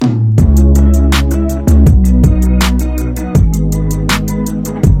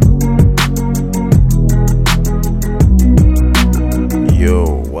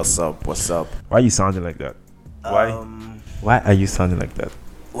up? What's up? Why are you sounding like that? Why are you sounding like that?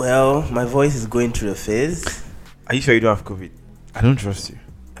 Well, my voice is going through a phase. Are you sure you don't have COVID? I don't trust you.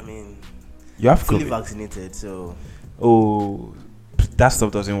 I mean, You have fully COVID. vaccinated, so Oh, that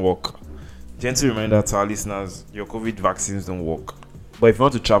stuff doesn't work. Gentle reminder to our listeners: your COVID vaccines don't work. But if you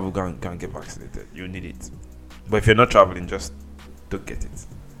want to travel, go and get vaccinated. You need it. But if you're not traveling, just don't get it.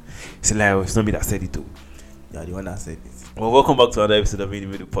 It's like it's not me that said it too. you're the one that said it. Well, welcome back to another episode of In the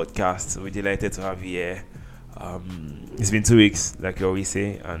Middle podcast. We're delighted to have you here. It's been 2 weeks, like you always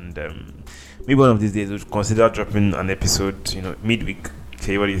say, and maybe one of these days we'll consider dropping an episode, midweek.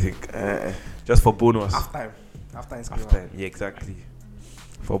 Okay, what do you think? Just for bonus. After it's After, yeah, exactly.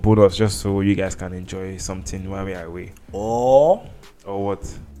 For bonus, just so you guys can enjoy something while we are away. Or Or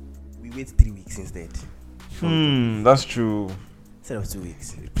what? we wait 3 weeks instead. That's true. Instead of 2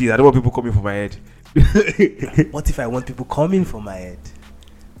 weeks. Please, I don't want people coming for my head. What if I want people coming for my head?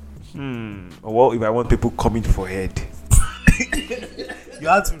 Or what if I want people coming for head? You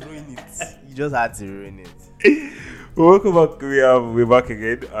had to ruin it. You just had to ruin it. Welcome back. We're back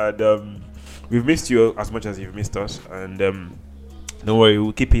again, and we've missed you as much as you've missed us. And don't worry,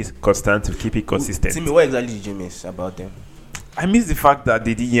 we'll keep it constant. We'll keep it consistent. Timmy, what exactly did you miss about them? I miss the fact that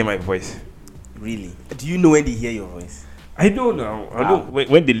they didn't hear my voice. Really? Do you know when they hear your voice? I know now. I know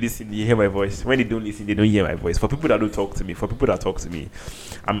when they listen, they hear my voice. When they don't listen, they don't hear my voice. For people that don't talk to me, for people that talk to me,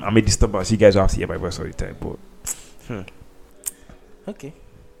 I'm a disturbance. You guys will have to hear my voice all the time. But Okay.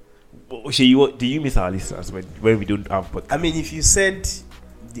 Shay, do you miss our listeners when we don't have podcast? I mean, if you said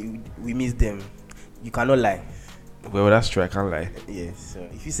we miss them, you cannot lie. Well, that's true. I can't lie. Yes. So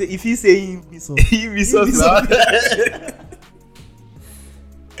if you say you miss us, You miss us now.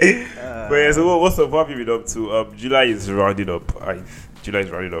 But yeah, so what's up? What have you been up to? July is rounding up. July is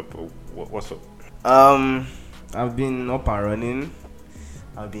rounding up. What's up? I've been up and running.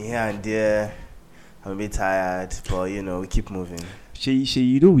 I've been here and there. I'm a bit tired, but we keep moving.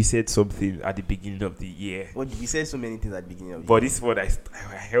 Shay, we said something at the beginning of the year. What we said so many things at the beginning of the But this is what I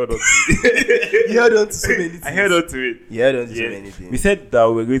held on to. You held on to so many things. I held on to it. You held on to so many things. We said that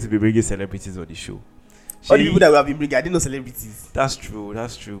we were going to be bringing celebrities on the show. All the people that we have been bringing, I didn't know celebrities. That's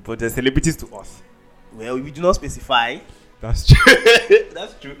true. But they're celebrities to us. Well, we do not specify. That's true.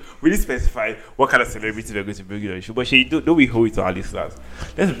 That's true. We didn't specify what kind of celebrities we're going to bring on the show. But Shay, don't we hold it to our listeners?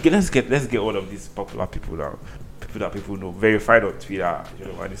 Let's get all of these popular people now. People that people know, verified on Twitter,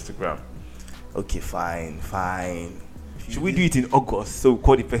 on Instagram. Okay, fine. Should we do it in August? So we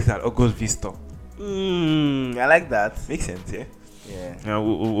call the person an August Vista. I like that. Makes sense, yeah. Yeah.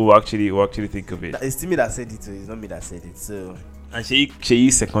 We'll actually think of it. It's Timmy that said it, so it's not me that said it. So. And Shay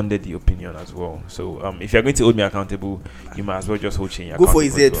seconded the opinion as well. So if you're going to hold me accountable, you might as well just hold Shay accountable. Go for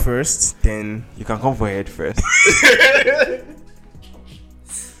his head first, then you can come for head first.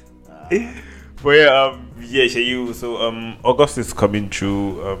 But Shay, so August is coming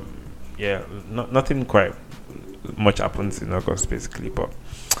through. Nothing quite much happens in August basically, but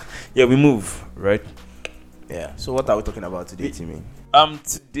yeah, we move, right? Yeah. So what are we talking about today, Timmy?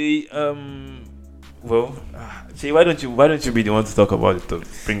 Today, Shay, why don't you be the one to talk about it?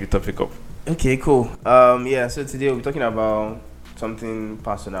 Bring the topic up. Okay, cool. So today we're talking about something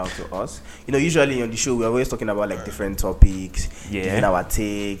personal to us. Usually on the show we're always talking about like different topics, giving our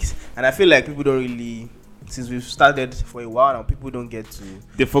takes, and I feel like people don't really, since we've started for a while now, people don't get to.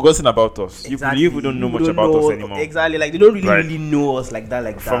 They've forgotten about us. Exactly. You don't know much about us anymore. Exactly, like they don't really know us like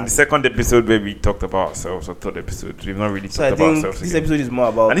that. From the second episode where we talked about ourselves, or third episode, we've not really talked about ourselves. This episode is more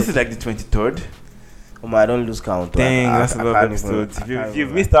about. And this is like the 23rd. I don't lose count. Dang, that's a lot of episodes. If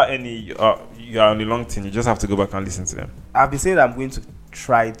you've missed out any, you're on the long thing. You just have to go back and listen to them. I've been saying that I'm going to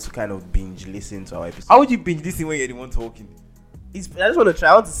try to kind of binge listen to our episodes. How would you binge listen when you're the one talking? I just want to try.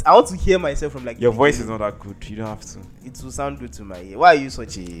 I want to hear myself from like. Your voice is not that good. You don't have to. It will sound good to my ear. Why are you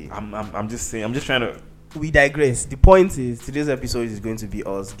such a? I'm just saying. I'm just trying to. We digress. The point is, today's episode is going to be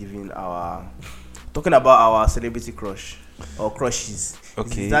us talking about our celebrity crush or crushes.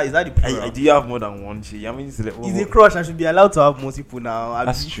 Okay. Is that the plural? Do you have more than one? I mean, is a crush. I should be allowed to have multiple now.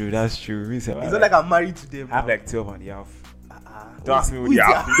 That's true. It's not like I'm married to them. I have like 12 and a half. Don't ask me who the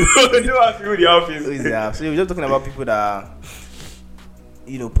half is. Don't ask me who the half is. Who is the half? So we're just talking about people that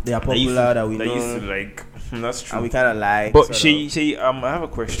they are popular that we know. Used to like. That's true. And we kind of like. But Shay, I have a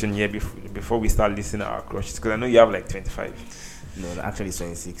question here before we start listening to our crushes, because I know you have like 25. No, actually it's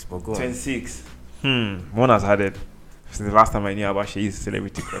 26. But go 26. One has had it since the last time I knew about Shay's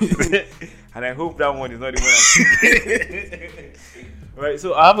celebrity crush. And I hope that one is not the one I'm thinking. Right,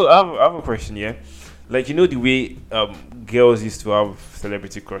 so I have a question here. Like, the way girls used to have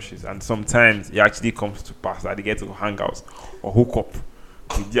celebrity crushes, and sometimes it actually comes to pass that they get to hang out or hook up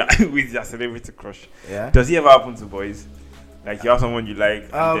with your celebrity crush. Yeah. Does it ever happen to boys? Like you have someone you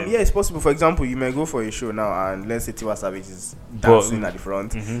like. Yeah, it's possible. For example, you may go for a show now, and let's say Tiwa Savage is dancing at the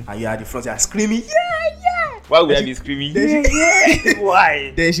front, and you're at the front, you're screaming, yeah. Why would I be screaming? Yeah.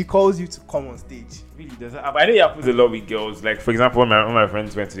 Why? Then she calls you to come on stage. Really doesn't. I know it happens a lot with girls. Like for example, when my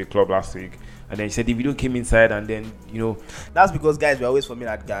friends went to the club last week, and then she said the video came inside, and then that's because guys were always for me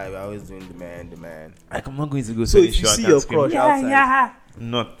that guy. We're always doing the man. Like I'm not going to go. So if you see your crush outside,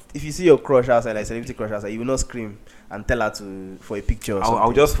 not. If you see your crush outside, like celebrity crush outside, you will not scream and tell her for a picture. Or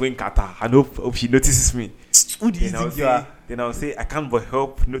I'll just wink at her and hope she notices me. Who do you think you are? Then I'll say I can't but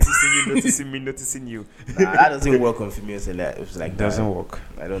help noticing you. Nah, that doesn't work on female celebs like that. Doesn't work.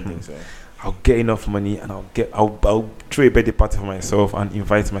 I don't think so. I'll get enough money and I'll throw a birthday party for myself and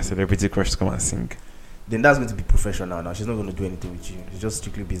invite my celebrity crush to come and sing. Then that's going to be professional now. She's not going to do anything with you. It's just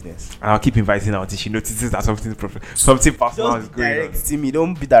strictly business. And I'll keep inviting her until she notices that something personal is going on. Just me.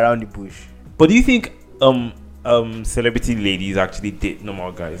 Don't beat around the bush. But do you think celebrity ladies actually date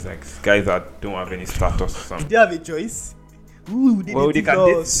normal guys, like guys that don't have any status or something? Do they have a choice? Ooh, they can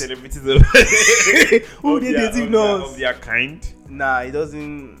date celebrities who they dating of their kind. Nah, it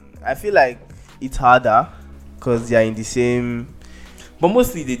doesn't. I feel like it's harder because they are in the same. But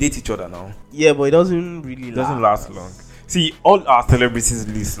mostly they date each other now. Yeah, but it doesn't really last long. See, all our celebrities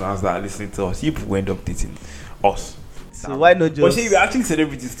listeners that are listening to us, you will end up dating us. So why not just? But see, we're actually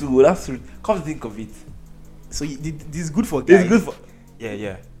celebrities too. That's true. Come to think of it. So this is good for guys. It's good for.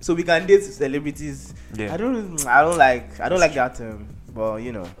 Yeah. So we can date celebrities. Yeah. I don't like that term, but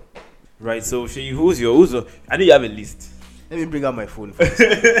you know. Right. So who's your? I know you have a list. Let me bring out my phone first.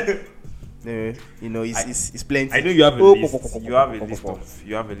 It's plenty. I know you have a list.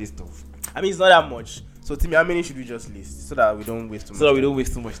 You have a list of. I mean, it's not that much. So, Timmy, how many should we just list so that we don't waste too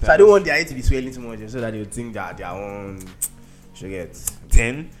much? Time. So I don't want their head to be swelling too much, so that they would think that their own should get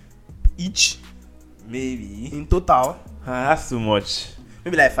 10 each, maybe in total. That's too much.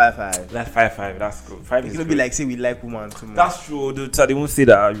 Maybe like 5. Like 5. That's good. 5 is good. Be like say we like woman too much. That's true. So they won't say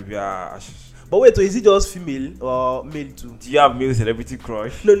that we are. But wait, so is it just female or male too? Do you have male celebrity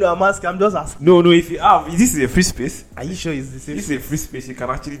crush? No, I'm asking. I'm just asking. No. If you have, this is a free space. Are you sure it's the same? This is a free space. You can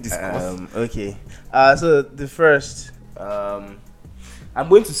actually discuss. Okay. So the first, I'm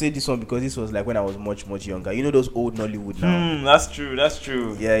going to say this one because this was like when I was much younger. You know those old Nollywood now. That's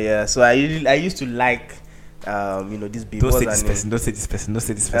true. Yeah. So I used to like, this baby. Don't say this person.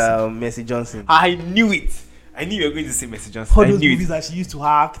 Mercy Johnson. I knew it. I knew you were going to say Mercy Johnson. All those movies that she used to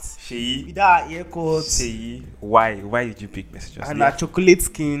act. Sheyi. With her haircut. Sheyi. Why did you pick Mercy Johnson? And her chocolate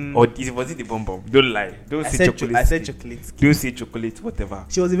skin. Or was it the bomb? Don't lie. Don't say chocolate. I said chocolate skin. Don't say chocolate. Whatever.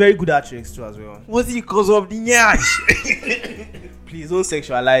 She was a very good actress too as well. Was it because of the nyash? Please don't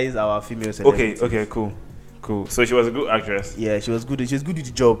sexualize our female celebrities. Okay, cool. So she was a good actress. Yeah, she was good. She was good with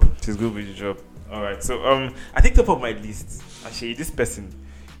the job. All right. So I think top of my list, actually, this person.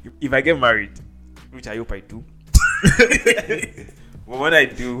 If I get married, which I hope I do. But when I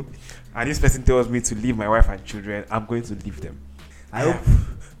do, and this person tells me to leave my wife and children, I'm going to leave them. I hope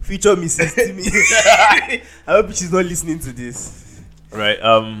future Mrs. Timmy. I hope she's not listening to this. Right.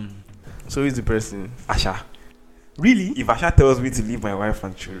 So who's the person? Asha. Really? If Asha tells me to leave my wife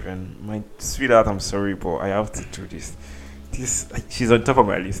and children, my sweetheart, I'm sorry, but I have to do this. She's on top of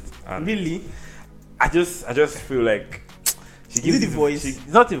my list. And really? I just feel like she gives the voice.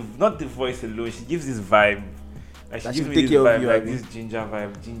 Not the voice alone. She gives this vibe. Like she gives me this vibe, like this ginger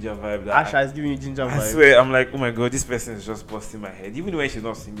vibe. Asha is giving you ginger vibe. I swear, I'm like, oh my god, this person is just busting my head. Even when she's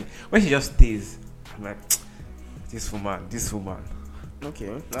not singing, when she just stays, I'm like, this woman.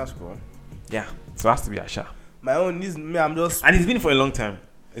 Okay, that's cool. Yeah, so it has to be Asha. My own is me. I'm just. And it's been for a long time.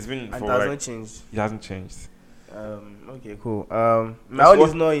 It's been and for. It hasn't changed. It hasn't changed. Okay, cool. My own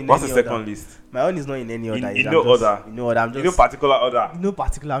is not in. What's any the second order. list? My own is not in any order. In no order. In no order. I'm just. No particular order. No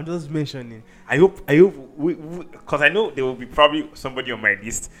particular. I'm just mentioning. I hope because I know there will be probably somebody on my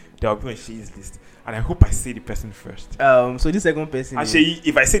list. There will be on Sheyi's list, and I hope I say the person first. So this second person. And Sheyi,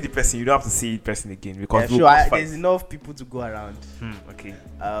 if I say the person, you don't have to say the person again because there's enough people to go around. Okay.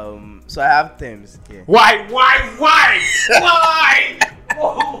 So I have terms here. Why?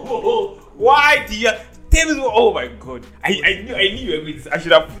 Why do you? Thames, oh my god! I knew you were going to. I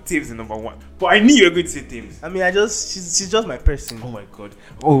should have put Thames in number 1, but I knew you were going to say Thames. I mean, she's just my person. Oh my god!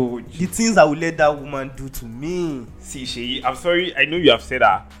 Oh, the things I would let that woman do to me. See, Sheyi, I'm sorry. I know you have said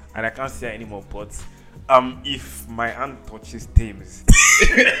that, and I can't say her anymore. But if my hand touches Thames,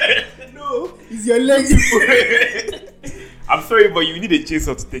 no, it's your leg. I'm sorry, but you need a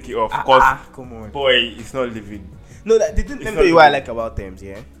chainsaw to take it off. Cause come on, boy, it's not living. No, let me tell you what I like about Thames.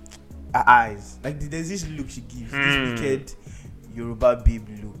 Yeah. Her eyes, like there's this look she gives, this wicked Yoruba babe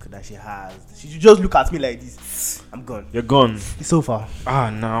look that she has. She should just look at me like this. I'm gone. You're gone. It's so far.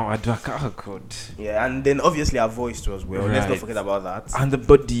 No, I don't. Oh God. Yeah, and then obviously her voice too as well. Let's not forget about that. And the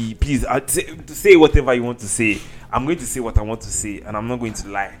body, please. Say whatever you want to say. I'm going to say what I want to say, and I'm not going to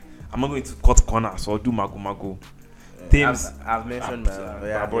lie. I'm not going to cut corners or do mago. Things I've mentioned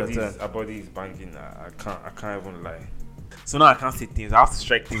our body is banging. I can't even lie. So now I can't say things. I have to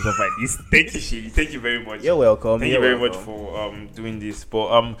strike things up like this. Thank you, Shay. Thank you very much. You're welcome. Thank you very much for doing this.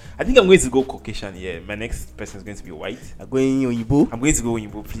 But I think I'm going to go Caucasian here. My next person is going to be white. I'm going Oyinbo. I'm going to go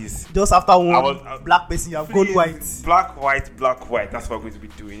Oyinbo, please. Just after one black person, you have gone white. Black, white. That's what I'm going to be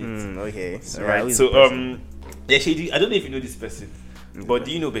doing it. Okay. All right. So yeah, Shay, I don't know if you know this person, but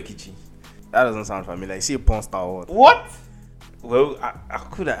do you know Becky G? That doesn't sound familiar. Is she a porn star or what? Well, I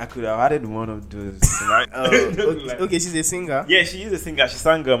could have added one of those, right? Okay, she's a singer. Yeah, she is a singer. She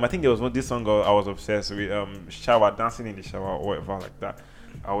sang. I think there was this song I was obsessed with. Shower, dancing in the shower, or whatever like that.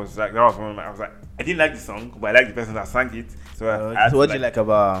 I was like, that was one of my. I was like, I didn't like the song, but I like the person that sang it. So, so what do you like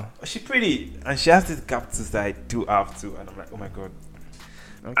about? She's pretty, and she has this cactus that I do have too, and I'm like, oh my God.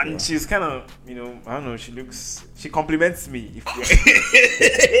 Okay. And she's kind of, I don't know. She compliments me.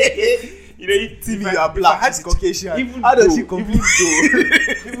 TV, you are black. She's Caucasian. How does she compliment?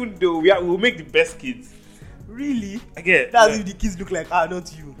 Even though we'll make the best kids. Really? Again, that's if the kids look like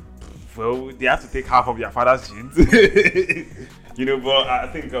not you. Well, they have to take half of their father's genes. But I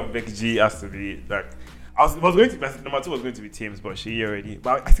think Becky G has to be like. Was going to be number 2 was going to be Thames, but she already.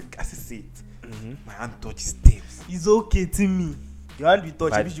 But I think I still see it. My hand touches Thames. It's okay, Timmy. Your hand will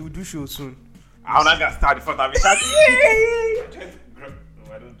touch. Maybe she will do show soon. I'm not gonna start the front of it. No,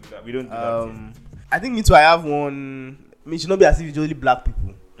 I don't do that. We don't do that. I think me too. I have one. It should not be as if it's only black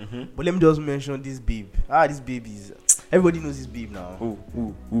people. But let me just mention this babe. This babe is. Everybody knows this babe now.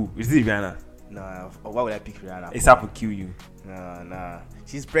 Ooh. Is this Rihanna? Nah. Why would I pick Rihanna? ASAP will kill you. Nah.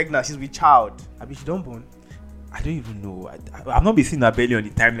 She's pregnant. She's with child. I mean, she don't born. I don't even know. I've not been seeing her belly on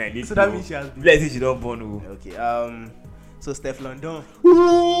the timeline. So that means she has been. Let's say she don't born. Okay. So Steph London.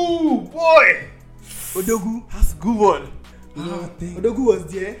 Ooh, boy. Odogu. That's a good one. Odogu was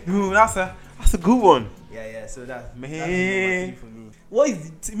there. No, that's a good one. Yeah. So that's man. That's for me. What is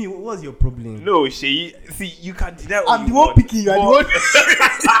it, to me? What's your problem? No, Shay. See, you can deny. I'm the one picking. You are the one.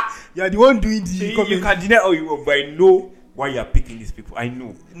 You are the one doing the comment. You can deny all you want, but I know why you are picking these people. I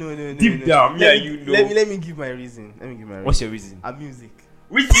know. No. Deep down, you know. Let me give my reason. What's your reason? Music.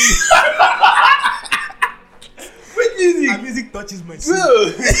 Which music? Which music? Music touches my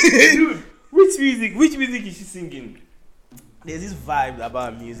soul. Dude, which music is she singing? There's this vibe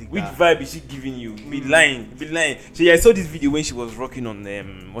about music. Which vibe is she giving you? Be lying. I saw this video when she was rocking on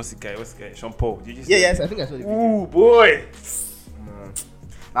what's the guy? Sean Paul. Did you see yes, I think I saw the video. Ooh, boy.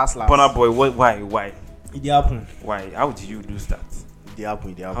 That's last. Burna Boy, why? It happened. Why? How did you lose that? It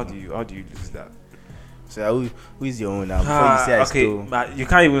happened. How do you lose that? So who is your own now? Before you say I stole. But you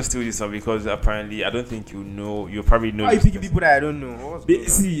can't even steal this one because apparently I don't think you know. You probably know. How you picking people that I don't know?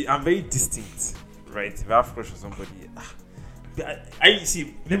 See, I'm very distinct, right? If I have crush on somebody, I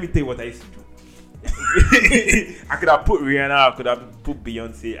see. Let me tell you what I used to do. I could have put Rihanna. I could have put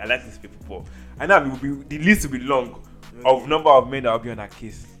Beyonce. I like these people, but I know the list will be long of number of men that will be on that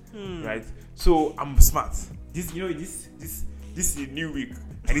case, right? So I'm smart. This is a new week.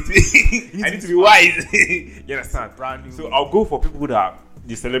 I need to be wise. You understand? Brand new. So I'll go for people that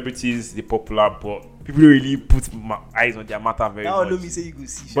the celebrities, the popular, but people don't really put my eyes on their matter very much. That don't mean say you go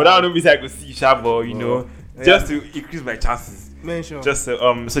see. But that don't mean say I go see Shabo, just to increase my chances. Mention. Just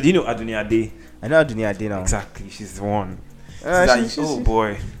so do you know Adunia Ade? I know Adunia Ade now. Exactly, she's the one. She's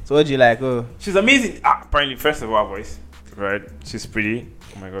boy. So what do you like? She's amazing. Apparently, first of all, her voice, right? She's pretty.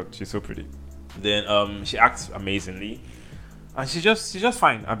 Oh my God, she's so pretty. Then she acts amazingly. And she's just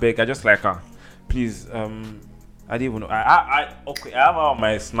fine. I just like her. Please, I didn't even know. I have all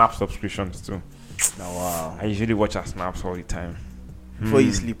my Snap subscriptions too. Oh, wow. I usually watch her snaps all the time. Before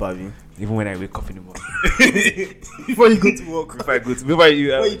you sleep, Abby. Even when I wake up in the morning. Before you go to work. Before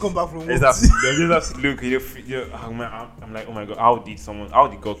you come back from work. Just have to look. I'm like, oh my God, how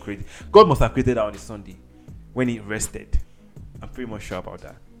did God create it? God must have created her on a Sunday when he rested. I'm pretty much sure about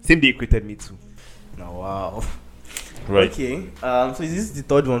that. Same day he created me too. Oh, wow. Right. Okay. So is this the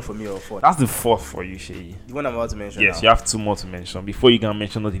third one for me or fourth? That's the fourth for you, Shay. The one I'm about to mention. Yes, now. you have 2 more to mention before you can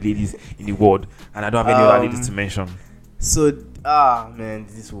mention all the ladies in the world, and I don't have any other ladies to mention. So, man,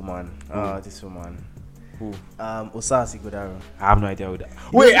 this woman. Who? Osasi Godaro. I have no idea who that.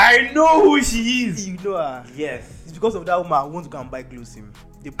 Wait, I know who she is. You know her. Yes. It's because of that woman I want to go and buy clothes him.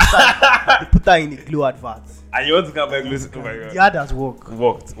 They put her in a Glow advert. And you want to come back? Listen, oh my god. The ad has worked.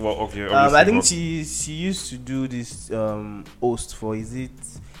 Worked. Well, okay. I think she used to do this host for, is it?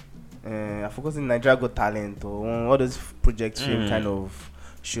 I forgot, in Nigeria Got Talent or all those project film kind of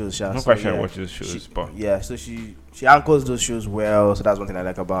shows. I'm not quite sure what those shows, but so she anchors those shows well. So that's one thing I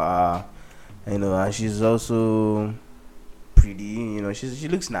like about her. You know, and she's also pretty. You know, she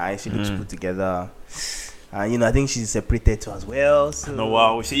looks nice. She looks put together. And you know, I think she's separated too as well. So no,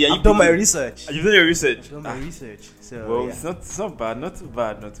 wow. I've done my research. You've done your research. I've done my research. So well, it's not bad. Not too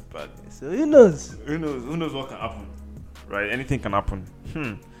bad. So who knows? Who knows what can happen? Right? Anything can happen.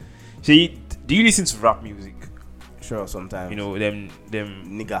 See, do you listen to rap music? Sure, sometimes. You know, them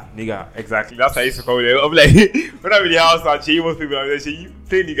nigga. Exactly. That's how I used to call it. I'm like, when I'm in the house and she most people are like, she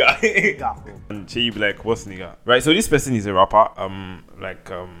play nigga. And she be like, what's nigga? Right. So this person is a rapper.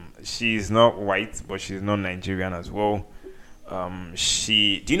 She's not white, but she's not Nigerian as well. Do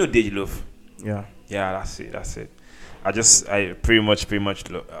you know Deji Love? Yeah. Yeah, that's it. I pretty much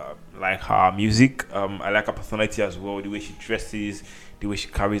like her music. I like her personality as well. The way she dresses, the way she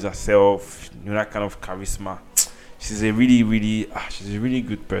carries herself. You know, that kind of charisma. She's a really, really, she's a really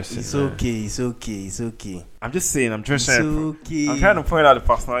good person. It's okay. I'm just saying. I'm trying to point out the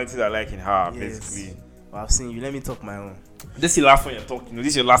personality that I like in her, basically. Well, I've seen you. Let me talk my own. This is your last one you're talking. This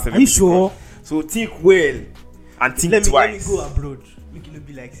is your last. Are you sure? So think well and think twice. Let me go abroad. Make it not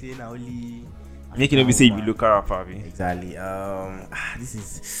be like saying only. Make it not be say you be local rapper. Exactly.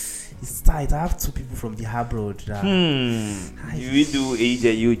 It's tight. I have two people from the abroad. You will do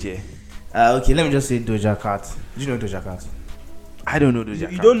AJ. Okay, let me just say Doja Cat. Do you know Doja Cat? I don't know Doja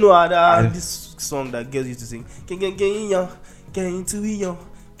Cat. You don't know this song that girls used to sing.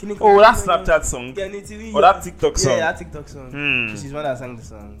 Oh, that Snapchat song. Or that TikTok song. Yeah, that TikTok song. So she's one that sang the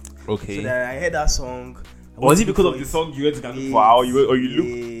song. Okay. So then I heard that song. Was it because of the song you went to Ghana for, or you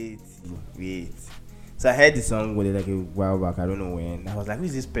look? Wait. So I heard the song like a while back. I don't know when. I was like, who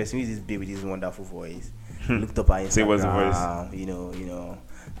is this person? Who is this baby with this wonderful voice? Looked up at Instagram. So it was the voice. You know.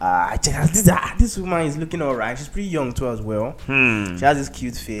 I checked this woman is looking alright. She's pretty young too as well. She has this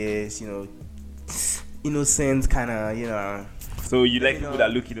cute face, you know, innocent kind of, you know. So you like people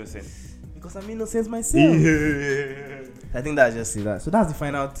that look innocent? Because I'm innocent myself. I think that's just that. So that's the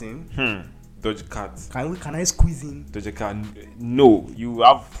final thing. Doja Cat. Can I squeeze in? Doja Cat. No, you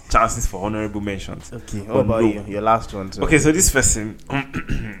have chances for honorable mentions. Okay. What about you? Your last one too. Okay, so this person,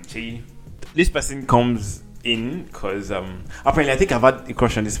 this person comes in because apparently I think I've had a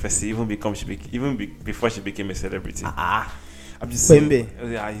crush on this person even before she became a celebrity. I'm just saying.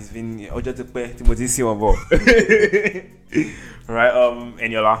 Yeah, he's been right.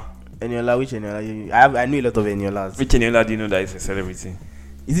 Eniola, which Eniola? I know a lot of Eniolas. Which Eniola do you know that is a celebrity?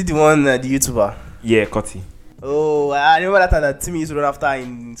 Is it the one, the YouTuber? Yeah, Kotti. Oh, I remember that time that Timmy used to run after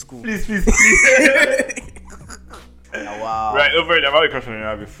in school. Please. Wow. Right, over it. I've had a crush on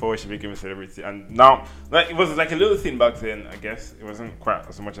her before she became a celebrity, and now, like, it was like a little thing back then. I guess it wasn't quite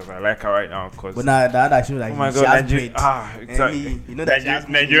as much as I like her right now. But now that actually, like, oh my god, exactly. You know that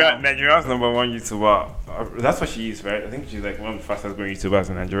Nigeria's number one YouTuber. That's what she is, right? I think she's like one of the fastest growing YouTubers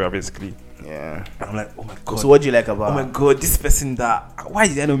in Nigeria, basically. Yeah. I'm like, oh my god. So what do you like about? Oh my god, this person why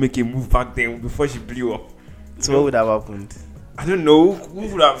did I not make a move back then before she blew up? So what would have happened? I don't know. Who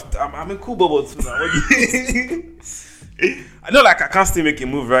would have? I'm in cool bubble too now. I know, like, I can't still make a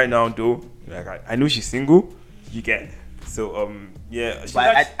move right now, though. Like, I know she's single. You get. So yeah.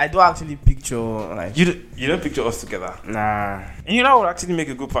 But I don't actually picture like you don't picture us together. Nah. And you know what would actually make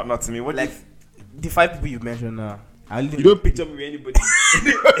a good partner to me? What like the 5 people you mentioned now? You don't picture me with anybody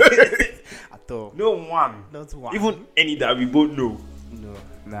at all. No one. Not one. Even any that we both know. No.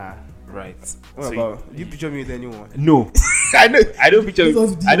 Nah. Right. What about? Do you picture me with anyone? No. I don't picture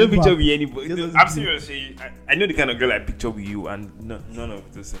with anybody. No, I'm serious. I know the kind of girl I picture with you, and none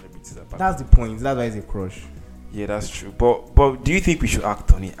of those celebrities are part. That's the point. That's why it's a crush. Yeah, that's true. But do you think we should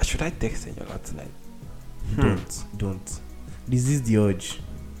act on it? Should I text Eniola tonight? Don't. Resist the urge.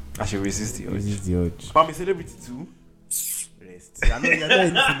 I should resist the urge. Resist the urge. But I'm a celebrity too. Rest. You're not any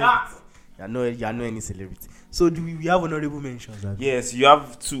celebrity. You're not any celebrity. So do we have honorable mentions? Yes, you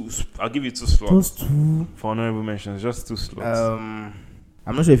have 2. I'll give you 2 slots. Just 2 for honorable mentions. Just 2 slots. I'm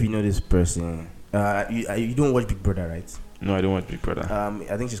not sure if you know this person. You don't watch Big Brother, right? No, I don't watch Big Brother.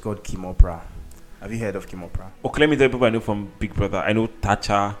 I think she's called Kim Oprah. Have you heard of Kim Oprah? Okay, let me tell you people I know from Big Brother. I know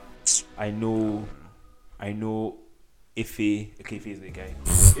Tacha. I know Ife. Okay, Ife is the guy.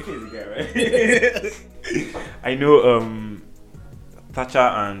 Ife is the guy, right? I know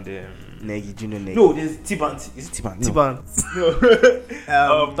Tacha and Negi, do you know Negi? No, there's T-Bant. Is it T-Bant? No.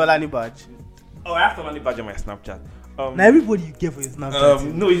 Tolani Badge. Oh, I have Tolani Badge on my Snapchat. Now everybody you get for your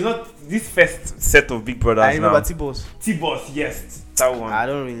Snapchat. No, it's not this first set of Big Brothers. I remember now. T-Boss. T-Boss, yes, that one. I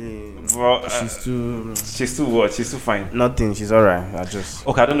don't really. Well, She's too. She's too what? She's too fine. Nothing. She's alright. I just.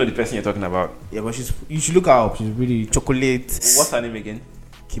 Okay, I don't know the person you're talking about. Yeah, but she's. You should look her up. She's really chocolate. What's her name again?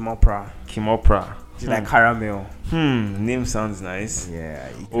 Kim Oprah. Kim Oprah. She's like caramel. Name sounds nice. Yeah.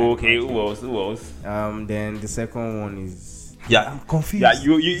 Okay, who else? Then the second one is. Yeah, I'm confused. Yeah,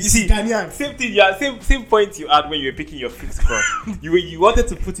 you see, Ghanaian. same thing. Yeah, same point you had when you were picking your fifth crush. you wanted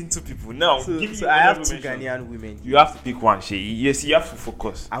to put in two people. Now, So give I have honorable two mention. Ghanaian women. You have to pick one, Shay. Yes, you have to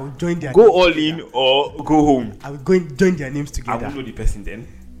focus. I will join their. Go all in or go home. I will join their names I together. won't know the person then.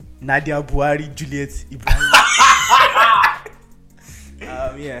 Nadia Buhari, Juliet Ibrahim.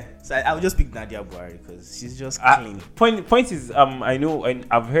 Yeah. So I will just pick Nadia Buhari because she's just clean. Point is, I know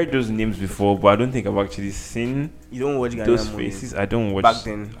I've heard those names before, but I don't think I've actually seen You don't watch Ghanaian those movies. faces. I don't watch. Back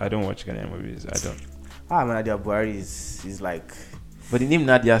then. I don't watch Ghanaian movies. I don't. Nadia Buhari is like. But the name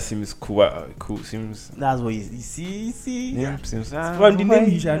Nadia seems cool. Cool seems. That's what you see. Name Yeah. seems. From the name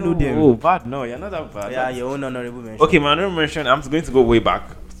you shall know them. Oh, bad. No, you're not that bad. Yeah, your own honorable mention. Okay, my honorable mention. I'm going to go way back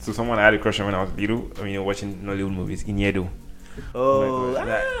to someone I had a crush on when I was little. I mean, watching Nollywood movies. Iniedo. Oh, my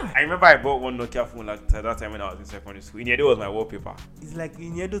God. I remember I bought one Nokia phone like that time when I was in secondary school. Iniedo was my wallpaper. It's like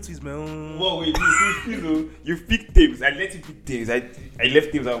Iniedo to is my own. Whoa, wait, you picked Thames. I let you pick Thames. I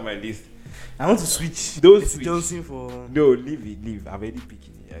left Thames out of my list. I want to switch. Those It's Johnson for. No, leave. I've already picked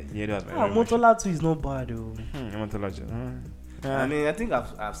it. Iniedo was my Motola too is not bad though. Motola. I mean, I think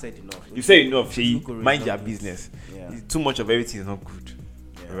I've said enough. You say enough. Look Mind your already. business. Yeah. Too much of everything is not good.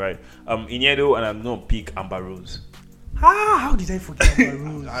 Yeah. Right. Iniedo, and I'm not pick Amber Rose. How did I forget about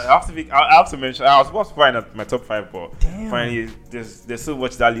Rose? I have to mention. I was supposed to find at my top 5, but Damn. finally, there's so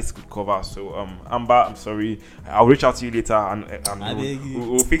much that list could cover. So, Amber, I'm sorry. I'll reach out to you later and I beg you.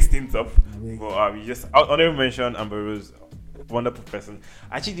 we'll fix things up. beg But we just honorable mention Amber Rose, wonderful person.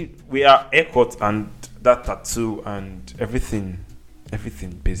 Actually, we are haircut and that tattoo and everything,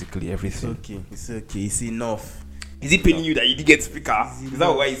 basically everything. It's okay. It's enough. Is it paying you that you didn't get speaker? Is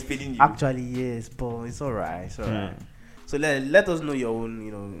that why he's paying you? Actually, yes, but it's alright. So let us know your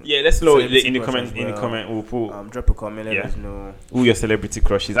own, Yeah, let's know celebrity in the crush comment. as In the well. comment, we'll put Drop a comment. Let us know. who your celebrity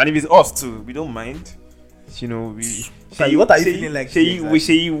crush is, and if it's us too, we don't mind. We. What are you feeling like?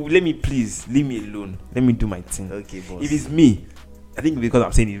 Let me please leave me alone. Let me do my thing. Okay, boss. If it's me, I think because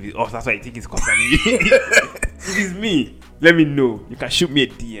I'm saying if it's us, that's why I think it's concerning me. If it's me, let me know. You can shoot me a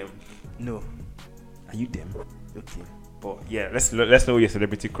DM. No. Are you them? Okay. But yeah, let's know who your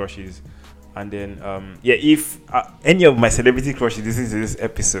celebrity crush is, and then if any of my celebrity crushes listen to this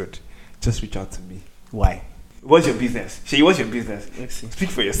episode, just reach out to me. Why? What's your business? Shay, what's your business? Let's see. Speak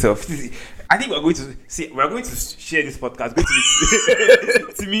for yourself. I think we're going to share this podcast. Go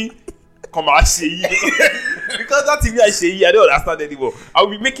to me, come on, Shay. Because that to me, Shay, I don't understand anymore. I'll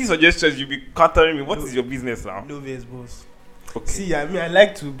be making suggestions. You'll be countering me. What is your business now? No base, boss. Okay. See, I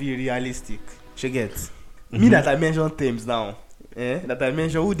like to be realistic. She gets. Me that I mention themes now. That I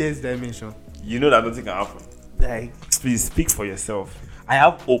mention, who dares did I mention? You know that nothing can happen. Like, Please speak for yourself. I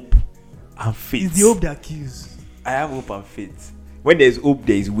have hope and faith. it's the hope that kills. I have hope and faith. When there's hope,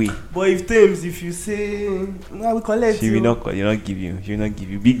 there is way. But if you say, well, we collect She you. will not give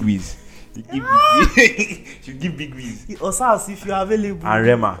you big whiz. You give big whiz. She'll give big whiz. Or else if you're available. And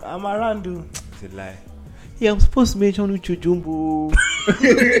Rema. I'm around you. It's a lie. Yeah, I'm supposed to mention Uche Jumbo.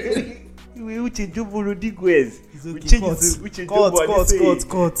 Uche Jumbo Rodriguez. Cut.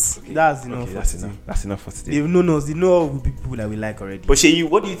 Okay. That's enough. Okay, that's enough for today. They've known us. They know all the people that we like already. But Shay,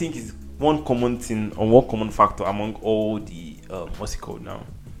 what do you think is one common thing or one common factor among all the what's it called now?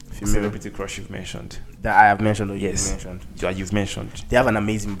 Female. Celebrity crush you've mentioned. That I have mentioned or Yes. you've mentioned. You've mentioned. They have an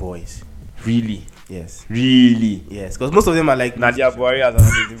amazing voice. Really? Yes. Really? Yes. Because most of them are like Nadia Buhari has an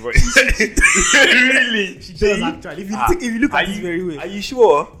amazing voice. Really? She does actually. If you look at this very well. Are you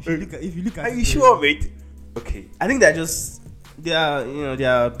sure? If you look at Are it you very sure, well. mate? Okay. I think they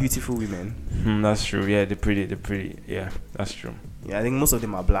are beautiful women. That's true. Yeah, they're pretty. Yeah, that's true. Yeah, I think most of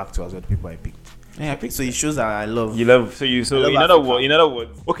them are black too as well, the people I picked. Yeah, I picked. So it shows that I love. You love. So I love in other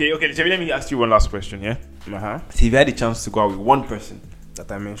words. Okay. Let me ask you one last question. Yeah. So if you had the chance to go out with one person,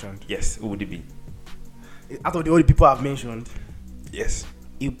 that I mentioned. yes, who would it be? Out of the other people I've mentioned, Yes.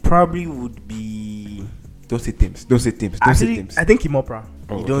 it probably would be. Don't say Thames. Actually, I think Kim Oprah.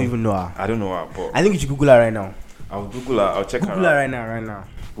 Oh, you don't okay. even know her. I don't know her, but I think you should Google her right now. I'll Google her. I'll check Google her her out. right now.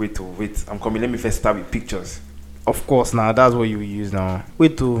 Wait. I'm coming. Let me first start with pictures. Of course, now that's what you will use now.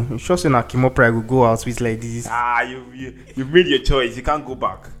 Wait, you sure say na Kim Oprah will go out with like this? You've made your choice. You can't go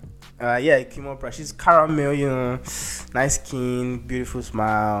back. Yeah, Kim Oprah. She's caramel, nice skin, beautiful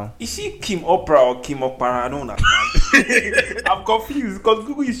smile. Is she Kim Oprah or Kim Oprah? I don't understand. I'm confused because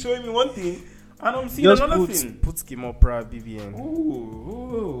Google is showing me one thing and I'm seeing Just another thing. put Skimopra BBN.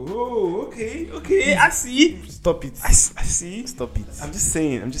 Okay. I see. Stop it. I see. Stop it. I'm just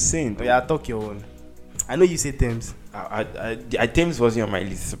saying. Oh, yeah, talk your own. I know you say Thames. I Thames wasn't on my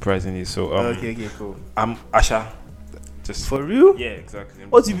list, surprisingly. So okay, cool. I'm Asha. Just for real? Yeah, exactly.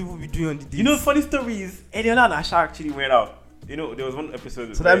 What do people be doing on the day? You know, funny story is Eniola and Asha actually went out. You know, there was one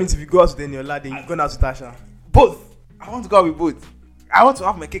episode. So that means if you go out with Eniola, then you've gone out with Asha. Both. I want to go out with both. I want to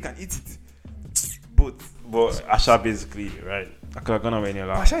have my cake and eat it. Both. But Asha basically, right? I could have gone out with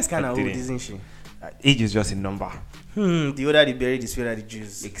Eniola. Asha is kind of old, isn't she? Age is just a number. The older the berry, the sweeter the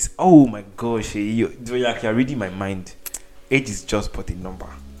juice. Oh my gosh, you're reading my mind. Age is just but a number.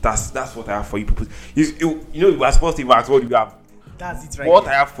 That's what I have for you people. You know, you are supposed to ask what you have. That's it, right? What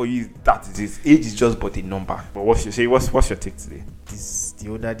I have for you, that is it. Age is just but a number. But what's your take today? The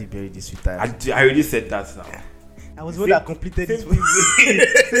older the berry, the sweeter. I already said that now. I was the one that completed it.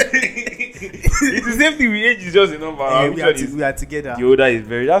 It's the same thing with age is just a number. We are together. The older is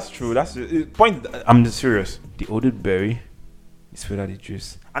berry. That's true. That's the point. I'm serious. The older berry is sweeter the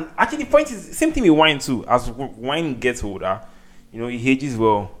juice. And actually, the point is same thing with wine too. As wine gets older, you know, it ages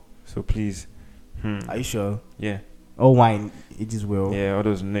well. So please. Are you sure? Yeah. All wine ages well. Yeah, all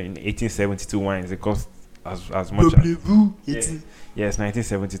those 1872 wines, they cost as much as... Yes,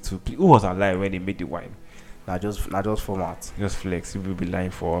 1972. Who was alive when they made the wine? Not just format. Just flex. You will be lying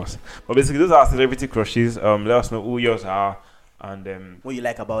for us. But basically, those are celebrity crushes. Let us know who yours are and what you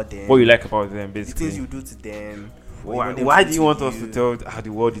like about them. What you like about them, basically. The things you do to them. Why do you want us to tell how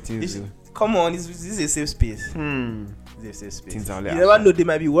the world the things do? Come on, this is a safe space. This is a safe space. You never know they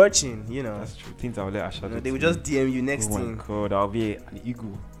might be watching, you know. That's true. Things I'll let Asha they will just DM you next thing. Oh my god, I'll be an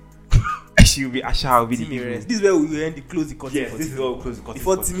ego. She will be Asha, I'll be the ego. This is where we will end the close the curtain. Yes, this is where we close the curtain.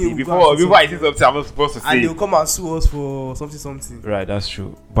 Before I say something I'm not supposed to say. And they'll come and sue us for something. Right, that's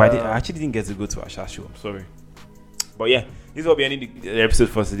true. But I actually didn't get to go to Asha's show. I'm sorry. But yeah, this will be ending the episode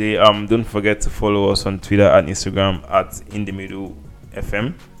for today. Don't forget to follow us on Twitter and Instagram at In The Middle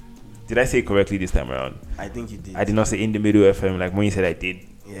FM. Did I say it correctly this time around? I think you did. I did not say In The Middle FM like when you said I did.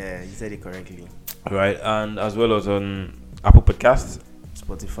 Yeah, you said it correctly. Right, and as well as on Apple Podcasts,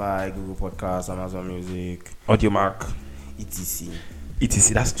 Spotify, Google Podcasts, Amazon Music, AudioMark,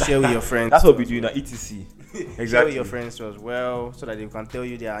 etc. Share with your friends. That's what we do now. etc. Exactly. Share with your friends as well, so that they can tell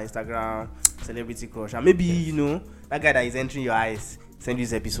you their Instagram celebrity crush, and maybe you know that guy that is entering your eyes. Send you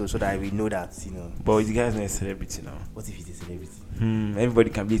this episode so that we know that, you know. But the guy's not a celebrity now. What if he's a celebrity? Everybody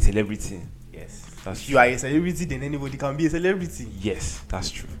can be a celebrity. Yes. If you are a celebrity, then anybody can be a celebrity. Yes,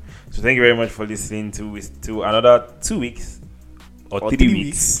 that's true. So thank you very much for listening to another 2 weeks or 3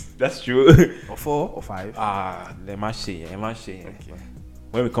 weeks. That's true. Or 4 or 5. Let me share. Okay.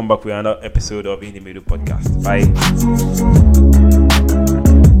 When we come back with another episode of In The Middle podcast. Bye.